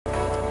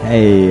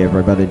Hey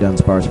everybody,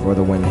 Dunsparce for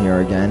the win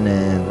here again,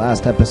 and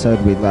last episode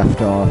we left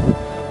off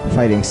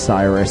fighting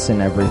Cyrus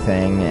and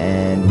everything,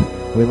 and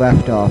we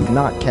left off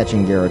not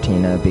catching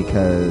Giratina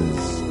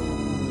because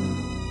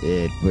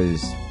it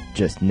was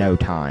just no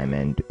time,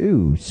 and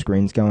ooh,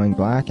 screen's going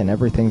black and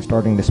everything's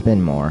starting to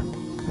spin more.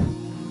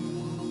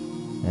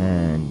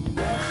 And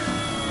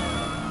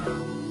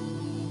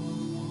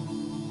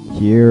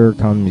here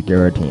comes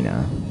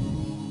Giratina.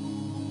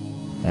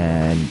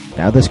 And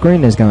now the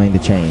screen is going to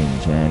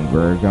change, and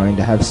we're going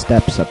to have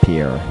steps up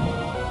here.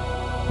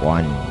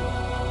 1,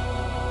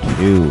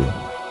 2,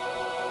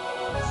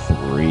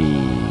 3.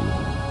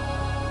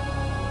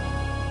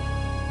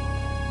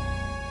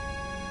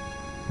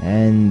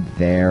 And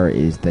there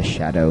is the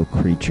shadow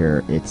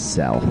creature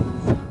itself.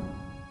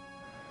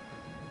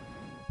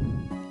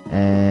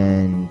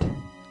 And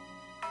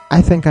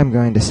I think I'm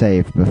going to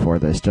save before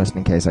this, just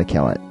in case I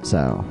kill it,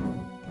 so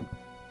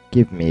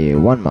give me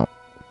 1 moment.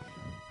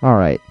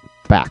 Alright,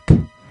 back.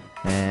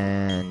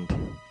 And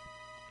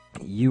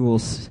you will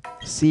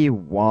see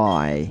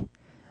why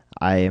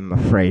I am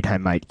afraid I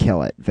might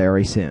kill it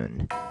very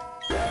soon.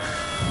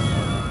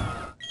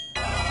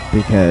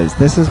 Because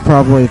this is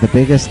probably the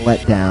biggest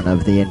letdown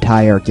of the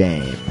entire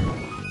game.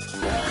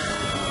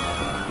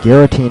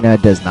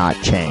 Giratina does not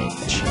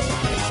change.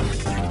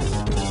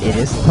 It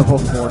is level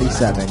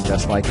 47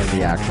 just like in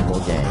the actual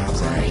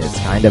games, and it's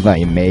kind of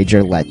a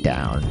major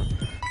letdown.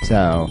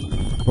 So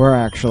we're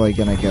actually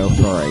gonna go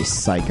for a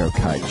Psycho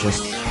Cut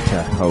just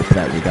to hope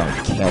that we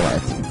don't kill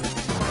it.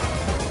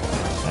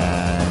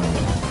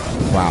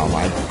 And wow,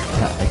 I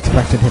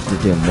expected him to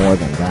do more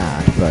than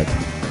that, but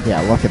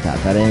yeah, look at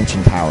that. That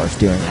Ancient Power is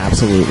doing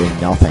absolutely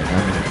nothing.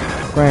 I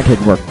mean, granted,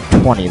 we're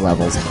 20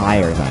 levels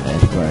higher than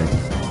it, but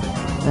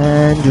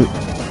and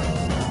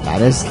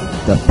that is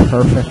the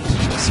perfect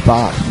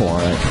spot for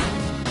it.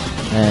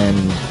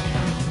 And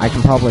I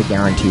can probably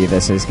guarantee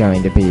this is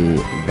going to be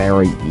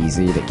very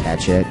easy to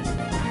catch it,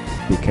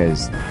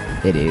 because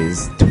it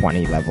is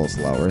 20 levels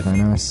lower than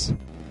us.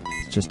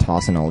 Let's just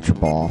toss an Ultra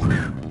Ball.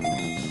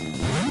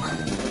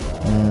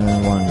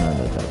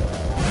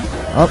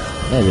 Oh,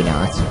 maybe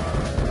not.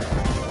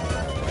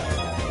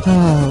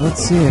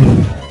 Let's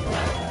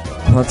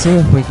see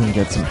if we can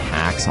get some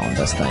hacks on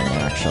this thing,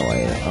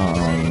 actually.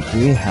 Do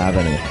we have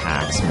any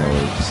hacks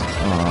moves?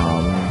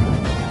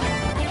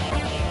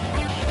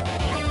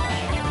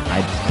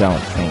 I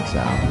don't think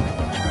so.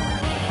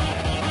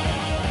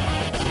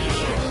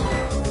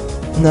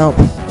 Nope,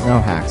 no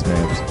hacks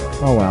moves.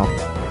 Oh well.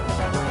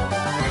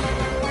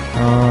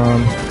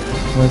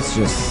 Let's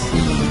just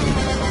see.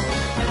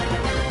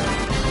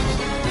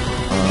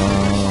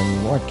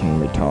 What can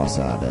we toss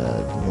out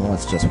of?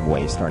 Let's just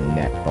waste our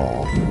net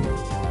ball.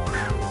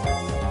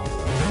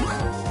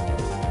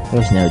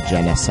 There's no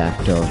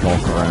Genesect or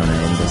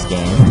Volcarona in this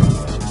game.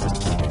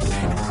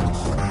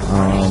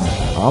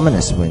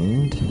 Ominous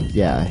Wind.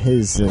 Yeah,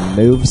 his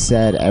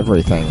moveset,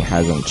 everything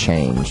hasn't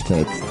changed.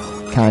 It's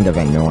kind of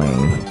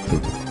annoying, to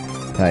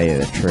tell you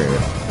the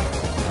truth.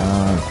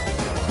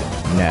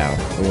 No,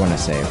 we want to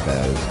save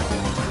those.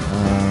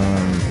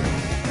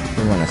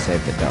 We want to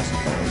save the Dust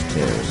Balls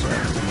too, so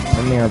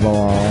Premier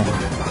Ball.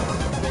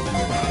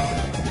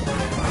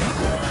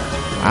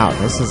 Wow,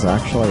 this is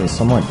actually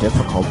somewhat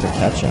difficult to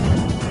catch him.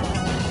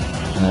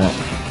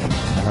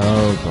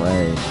 Oh,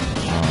 great.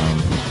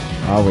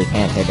 Oh, we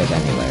can't hit it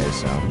anyway,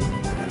 so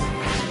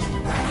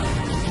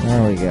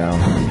there we go.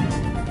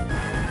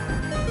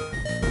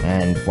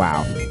 And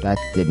wow, that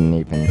didn't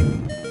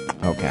even...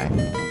 Okay.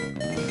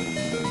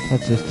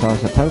 Let's just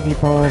toss a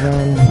Pokeball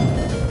then.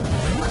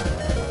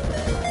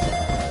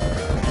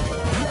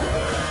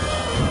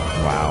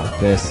 Wow,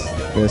 this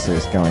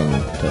is going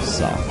to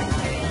suck.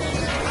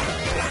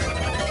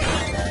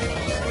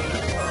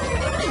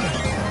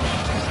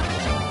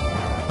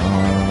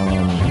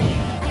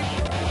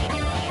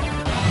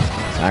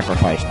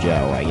 Sacrifice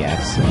Joe, I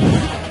guess.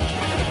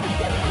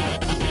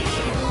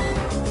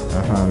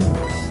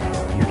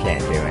 You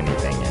can't do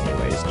anything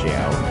anyways,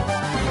 Joe.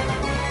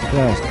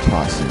 Just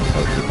toss some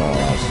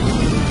Pokeballs.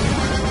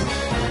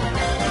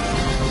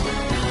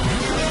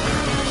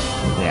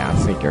 Yeah, I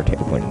figured it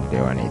wouldn't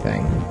do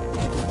anything.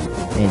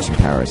 Ancient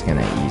Power is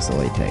gonna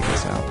easily take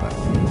us out,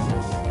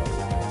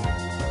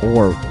 though.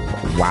 Or,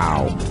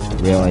 wow,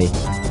 really?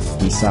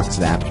 He sucks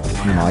that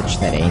much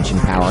that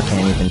Ancient Power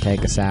can't even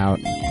take us out?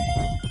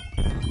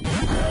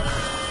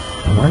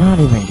 We're not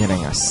even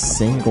getting a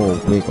single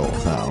wiggle,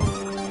 though.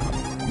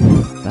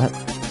 That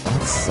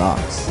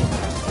sucks.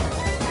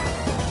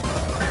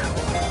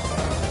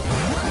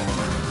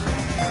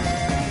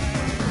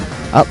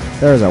 Oh,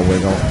 there's a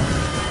wiggle.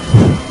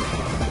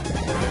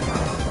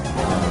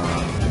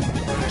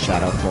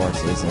 Shadow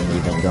Force isn't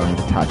even going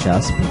to touch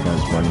us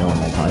because we're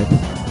normal type.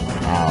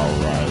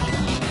 Alright.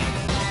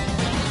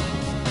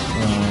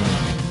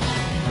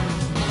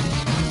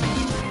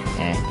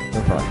 Go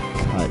for a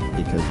cut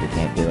because we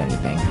can't do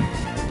anything.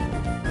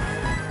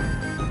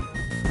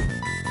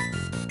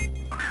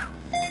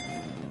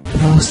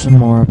 Toss some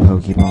more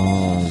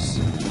Pokeballs.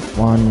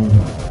 1.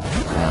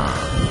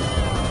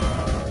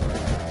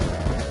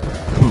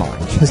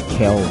 just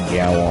kill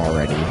Joe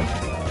already.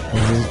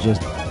 This is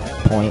just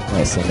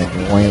pointless and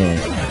annoying.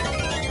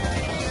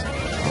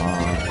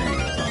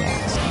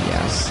 Next,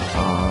 yes.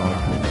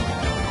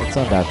 Let's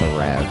send out the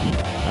Rev.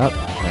 Up,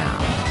 now.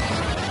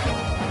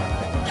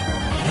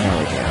 There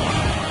we go.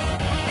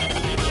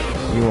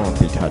 You won't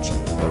be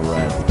touching the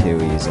Rev too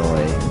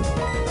easily.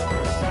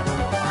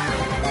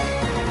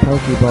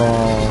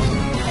 Pokeball.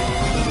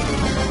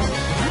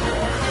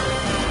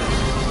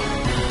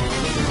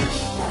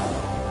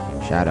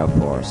 Shadow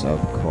Force, of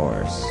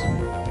course.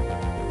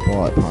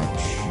 Bullet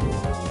Punch.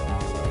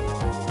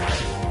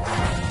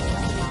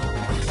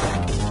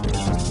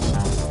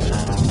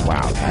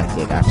 Wow, that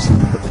did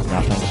absolutely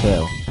nothing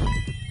too.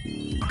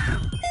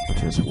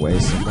 Just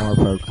waste some more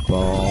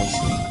Pokeballs.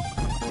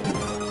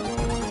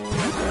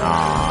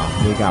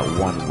 We got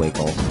one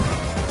Wiggle.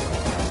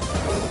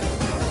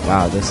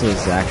 Wow, this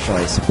is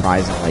actually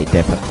surprisingly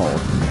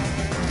difficult,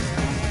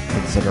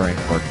 considering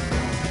we're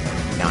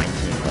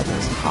 19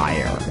 levels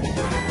higher.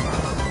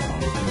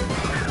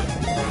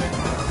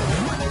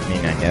 I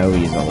mean, I know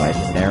he's a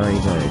legendary,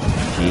 but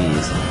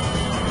jeez.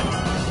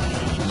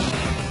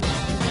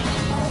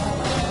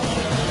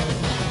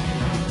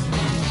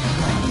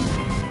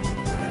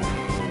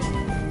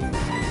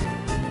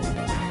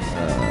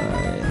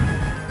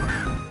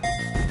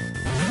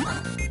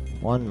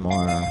 One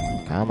more.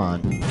 Come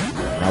on.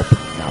 Nope,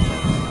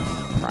 nothing.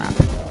 Crap.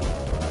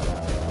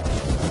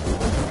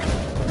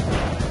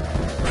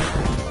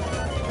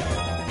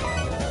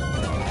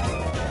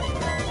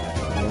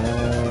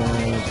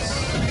 Let's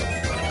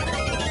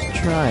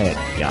try a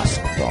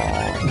Gust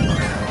Ball.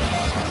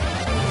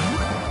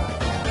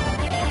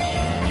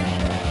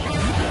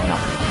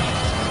 Nothing.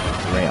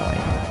 Really.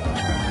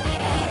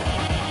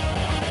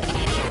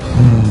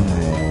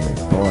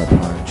 Bullet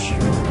Punch.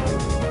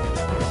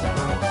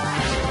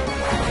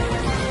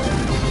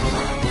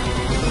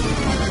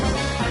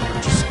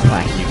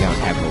 You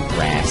don't have a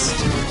rest.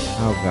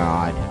 Oh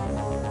god.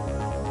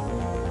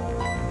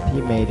 If he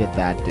made it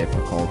that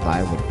difficult,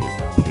 I would be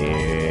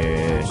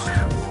pissed.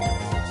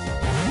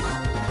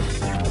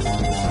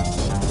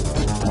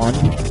 1,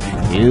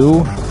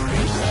 2.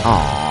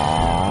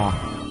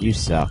 Aww. You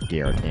suck,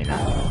 Giratina.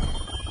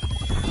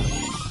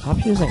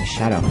 Stop using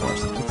Shadow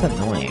Force. It's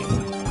annoying.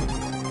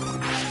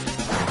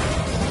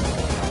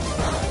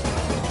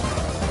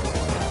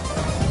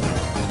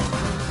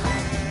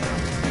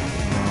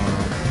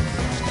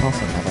 Toss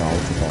another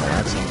Ultra Ball.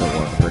 That seems to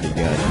work pretty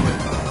good.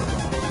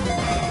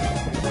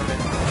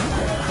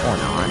 Or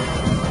not.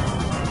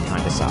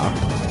 Kinda suck.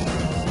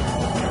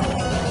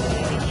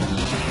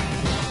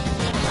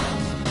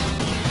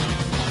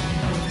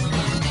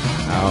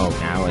 Oh,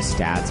 now his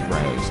stats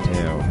rose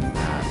too.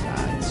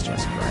 That's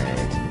just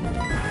great.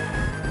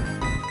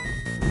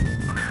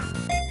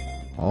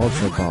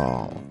 Ultra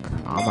Ball.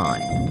 Come on.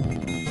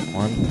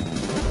 1,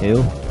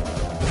 2.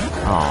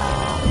 Aww.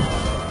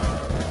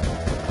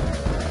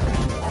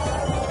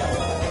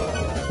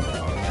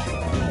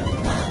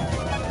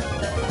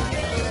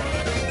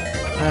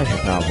 I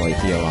should probably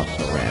heal up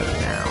the Rev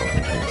now.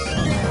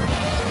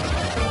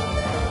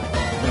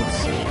 Let's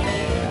see.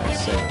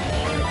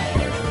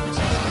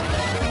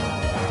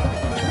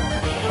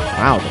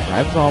 Wow, the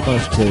Rev's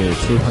almost to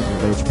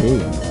 200 HP.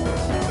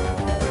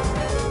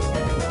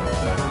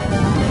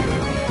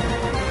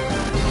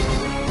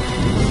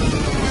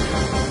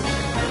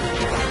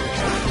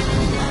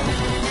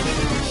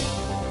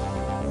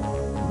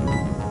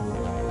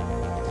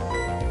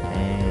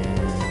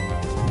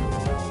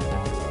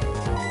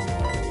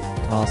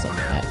 Toss a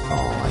pet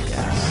ball, I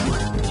guess.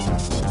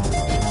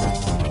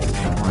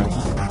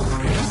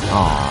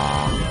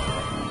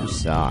 Aww, you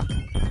suck.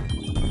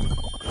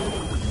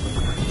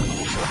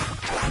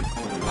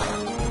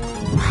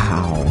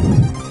 Wow.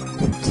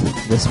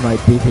 This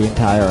might be the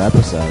entire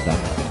episode.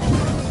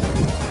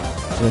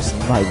 Just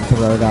might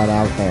throw that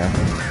out there.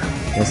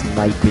 This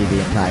might be the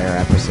entire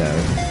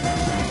episode.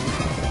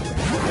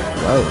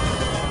 Whoa.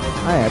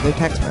 I have a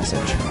text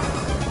message.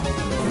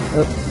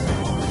 Oops.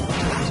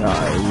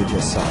 Sorry, you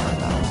just saw my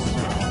mouse.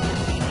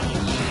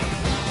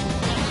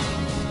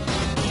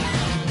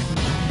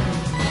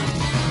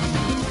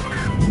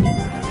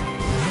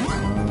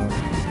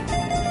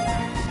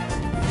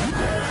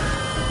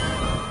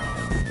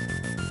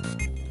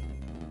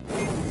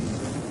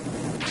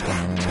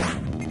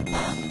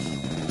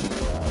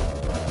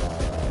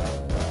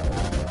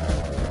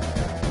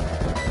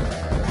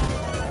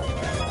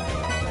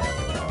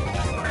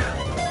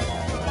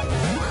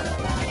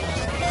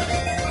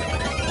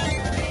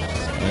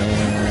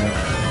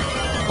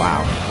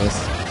 Wow,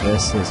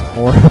 this is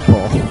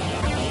horrible.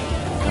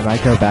 I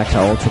might go back to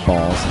Ultra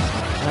Balls.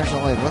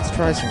 Actually, let's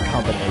try some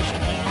combination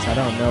things. I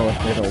don't know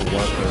if it'll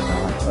work or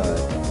not, but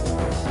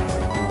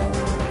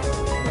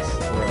let's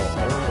throw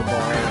Ultra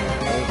Ball and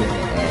holding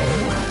A.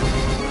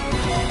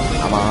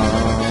 Come on.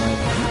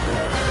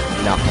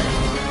 Nothing.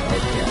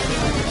 Okay,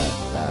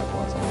 that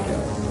wasn't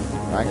good.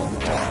 Dragon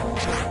Ball.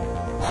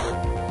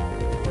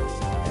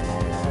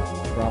 And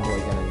probably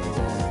gonna need a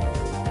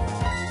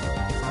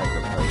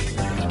Hyper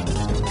Potion.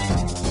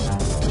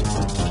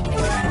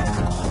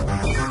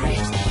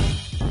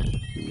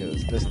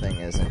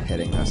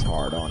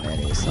 hard on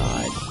any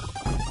side,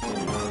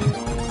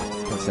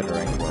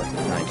 considering we're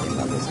 19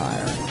 levels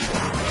higher.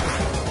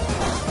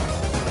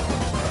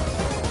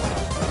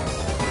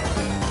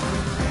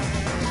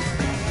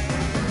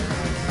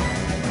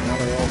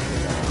 Another ultra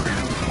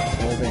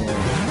holding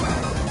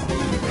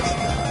this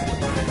guy.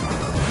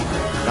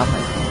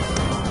 Nothing.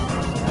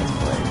 That's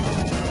great.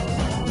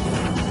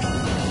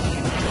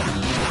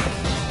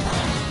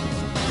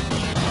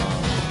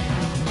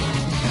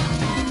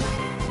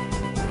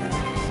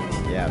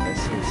 Yeah,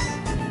 this is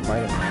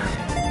quite annoying.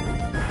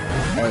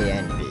 A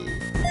and B.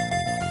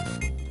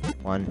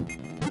 1,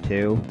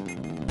 2.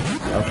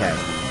 Okay,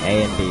 A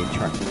and B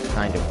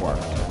kind of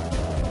worked.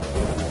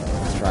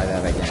 Let's try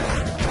that again.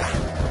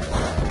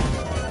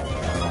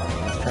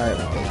 Let's try it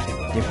with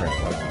a different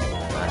one.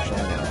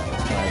 Actually, no.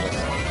 Let's try this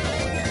one.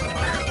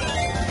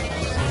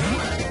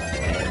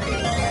 A and B.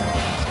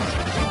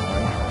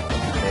 1,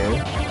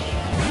 2.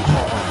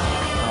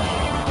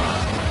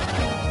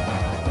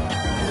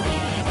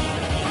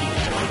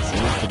 It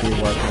seems to be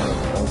working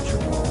with Ultra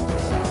Ball.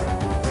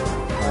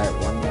 Try it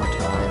one more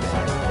time,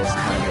 and this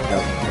time it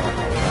doesn't work.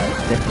 Try it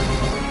differently.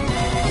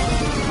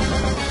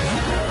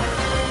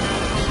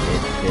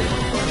 It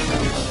didn't work.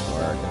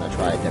 We're gonna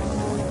try a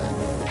different one then.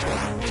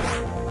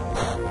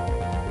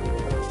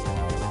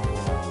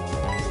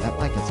 Is that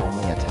like its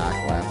only attack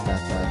left? That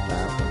would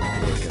be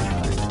a good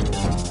try.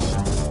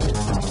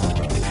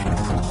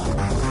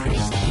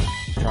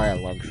 Try a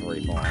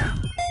luxury ball.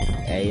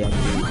 A and B.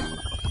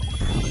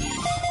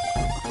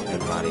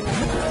 It's not even nope.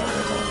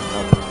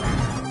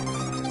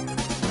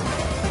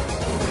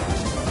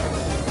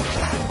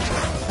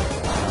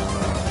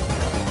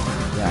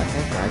 Yeah, I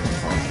think I can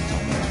toss it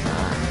only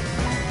attack.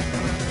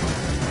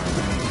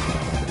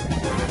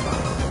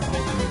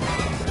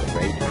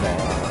 Great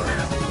ball.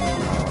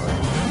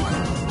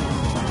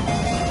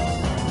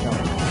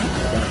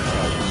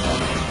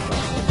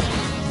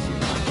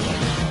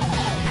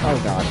 Oh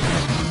god.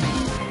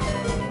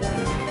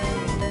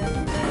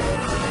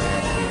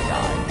 And he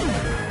died.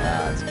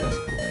 That's just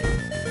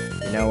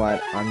great. You know what?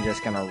 I'm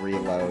just gonna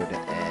reload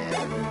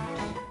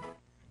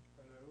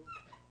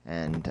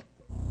and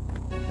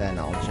then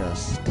I'll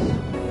just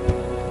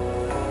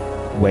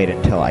wait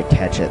until I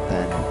catch it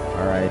then.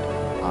 Alright.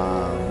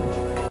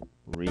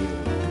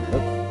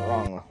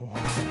 Wrong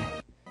one.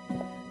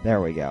 There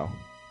we go.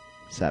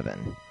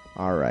 7.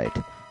 Alright.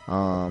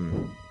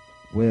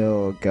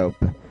 We'll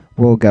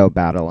go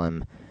battle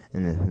him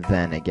and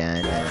then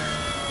again, and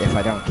if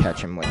I don't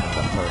catch him within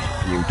the first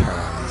few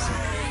turns,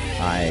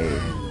 I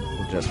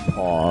will just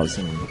pause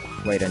and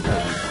wait until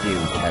I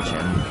do catch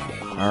him.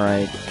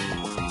 Alright.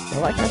 I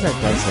like how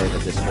that does say the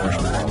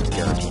Distortion helps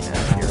Giratina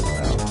here,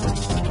 though.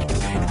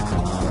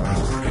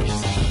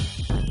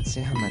 Let's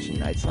see how much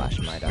Night Slash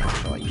might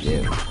actually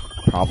do.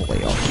 Probably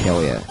it'll kill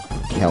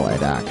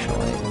it,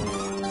 actually.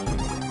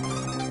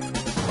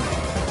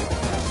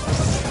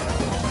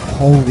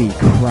 Holy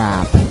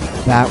crap,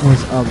 that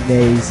was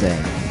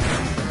amazing.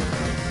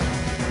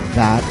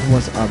 That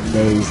was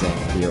amazing,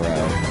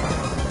 Hero.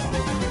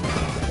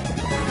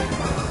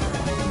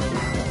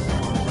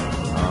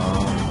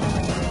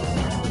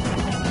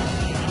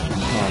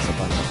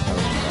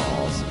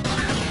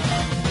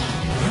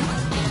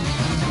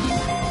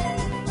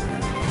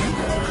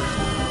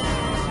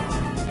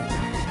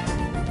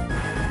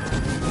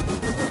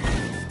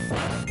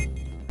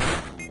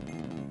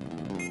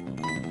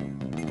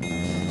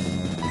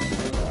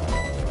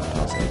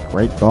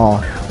 Great ball.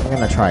 I'm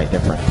gonna try a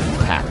different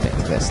tactic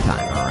this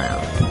time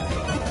around.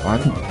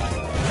 1.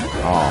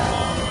 Aww.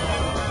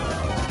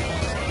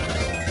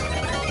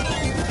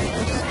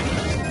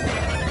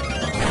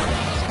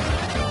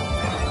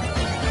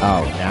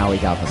 Oh, now we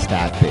got the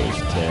stat boost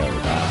too.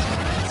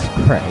 That's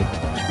great.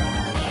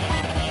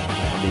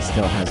 And he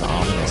still has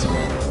Ominous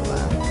Wind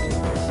left.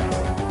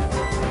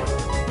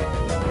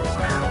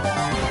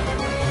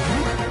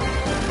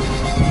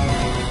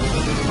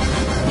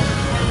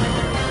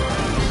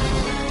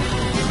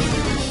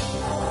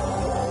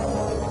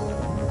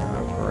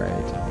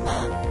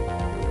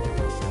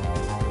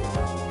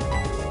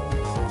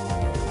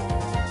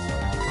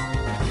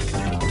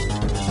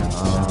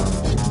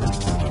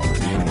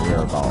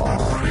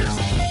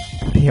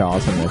 It'd be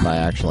awesome if I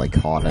actually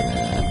caught it in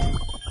it.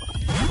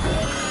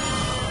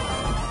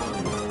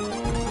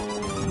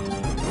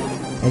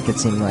 Make it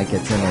seem like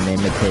it's in an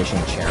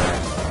imitation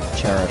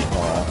cherish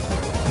ball.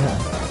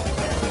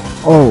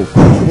 Oh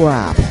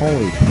crap!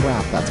 Holy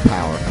crap! That's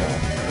powerful.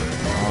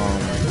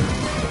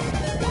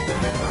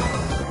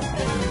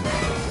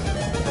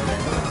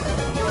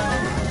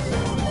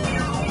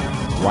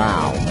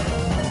 Wow.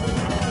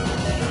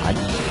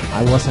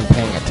 I wasn't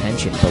paying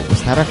attention, but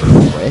was that a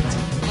crit?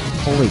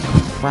 Holy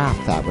crap,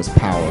 that was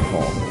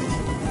powerful.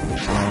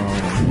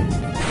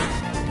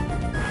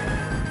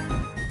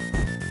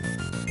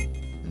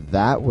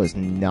 That was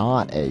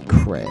not a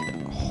crit.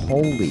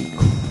 Holy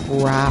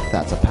crap,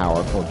 that's a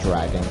powerful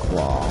Dragon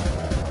Claw.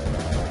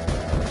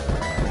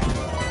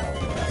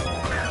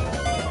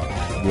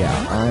 Yeah,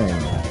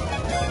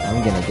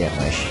 I'm gonna get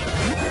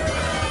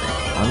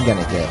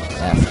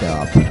effed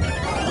up.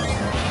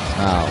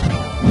 Oh,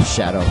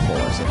 Shadow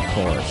Force, of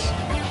course.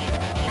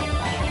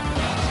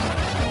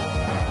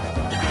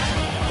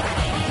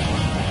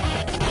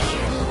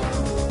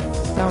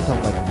 Down to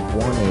like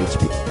 1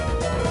 HP.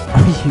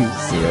 Are you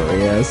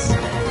serious?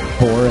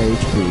 4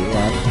 HP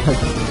left?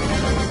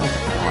 That's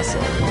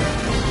awesome.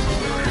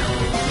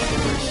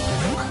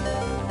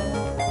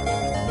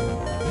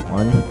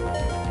 1.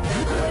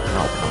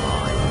 Oh, come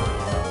on.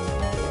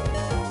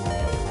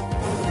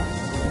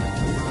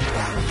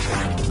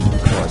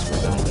 Of course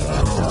we're gonna get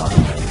effed up.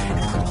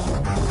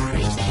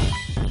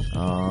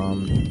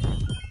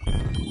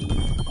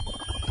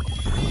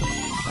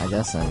 I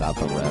guess I got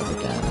the rev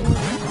again.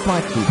 If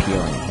I keep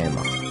healing him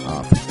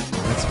up,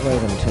 let's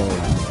wait until...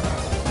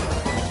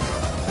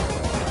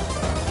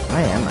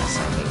 I am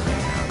ascending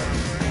now.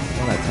 I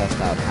want to test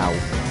out how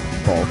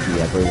bulky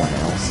everyone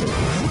else is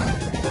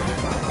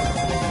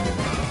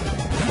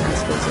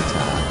against his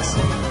attacks.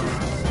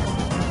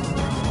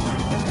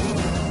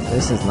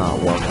 This is not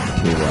working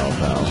too well,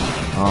 though.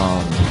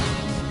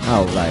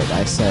 Oh right,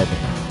 I said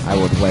I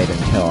would wait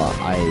until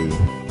I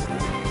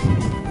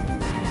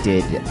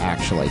did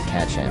actually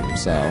catch him,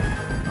 so,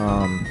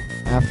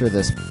 after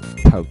this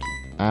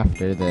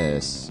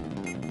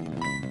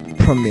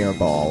Premier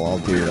Ball, I'll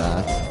do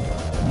that.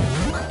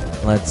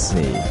 Let's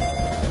see.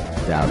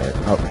 Doubt it.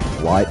 Oh,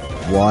 what?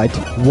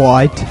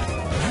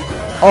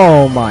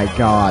 Oh my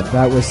god,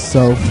 that was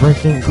so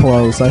freaking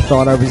close. I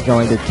thought I was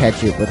going to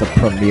catch it with a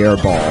Premier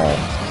Ball.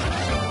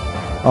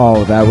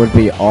 Oh, that would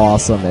be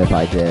awesome if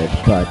I did,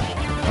 but,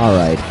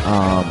 alright,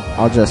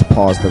 I'll just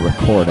pause the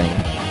recording,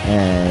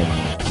 and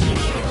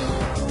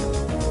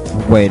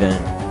wait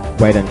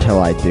until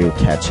I do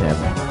catch him.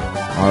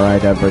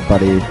 Alright,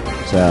 everybody,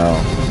 so,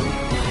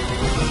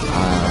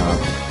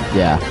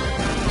 yeah,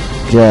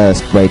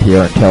 just wait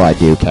here until I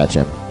do catch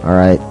him.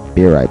 Alright,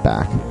 be right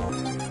back.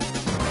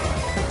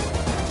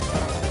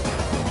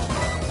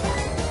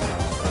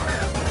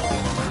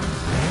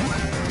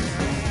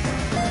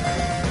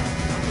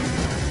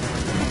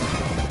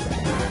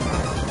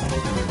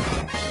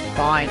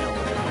 Finally.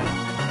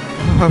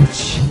 Oh,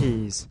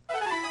 jeez.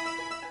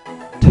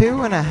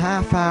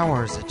 2.5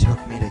 hours it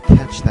took me to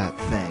catch that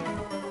thing.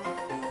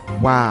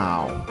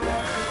 Wow.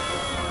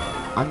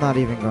 I'm not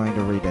even going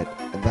to read it.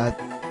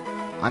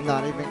 I'm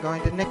not even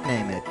going to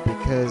nickname it,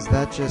 because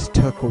that just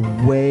took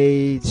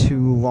way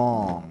too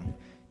long.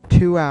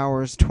 2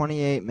 hours,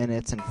 28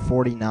 minutes, and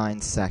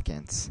 49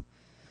 seconds.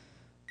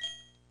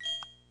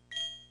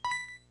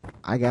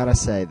 I gotta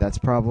say, that's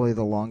probably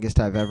the longest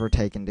I've ever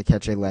taken to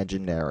catch a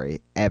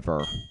legendary,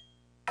 ever.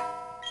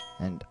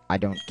 And I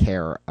don't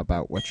care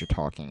about what you're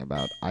talking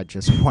about. I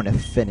just want to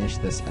finish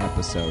this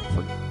episode,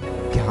 for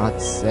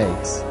God's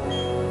sakes.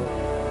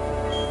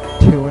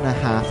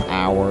 2.5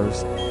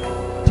 hours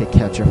to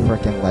catch a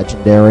frickin'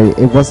 legendary.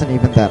 It wasn't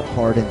even that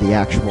hard in the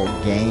actual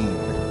game.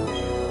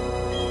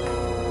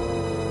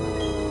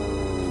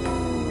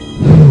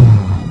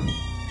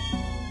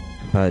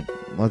 But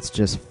let's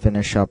just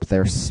finish up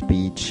their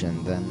speech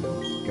and then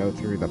go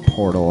through the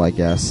portal, I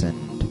guess,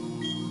 and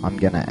I'm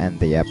gonna end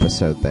the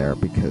episode there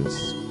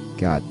because,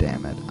 god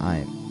damn it,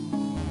 I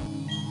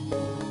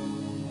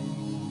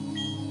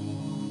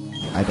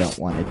don't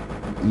want to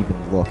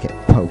even look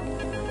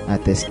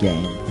at this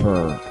game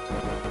for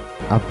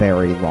a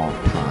very long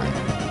time.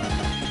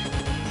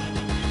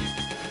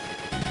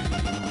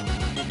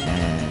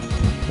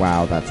 And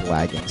wow, that's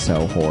lagging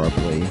so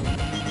horribly.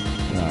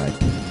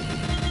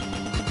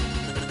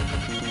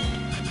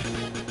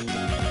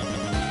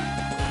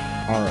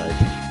 Alright,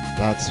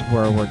 that's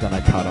where we're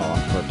gonna cut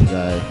off for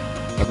today.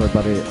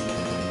 Everybody,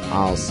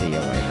 I'll see you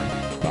later.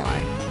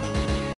 Bye.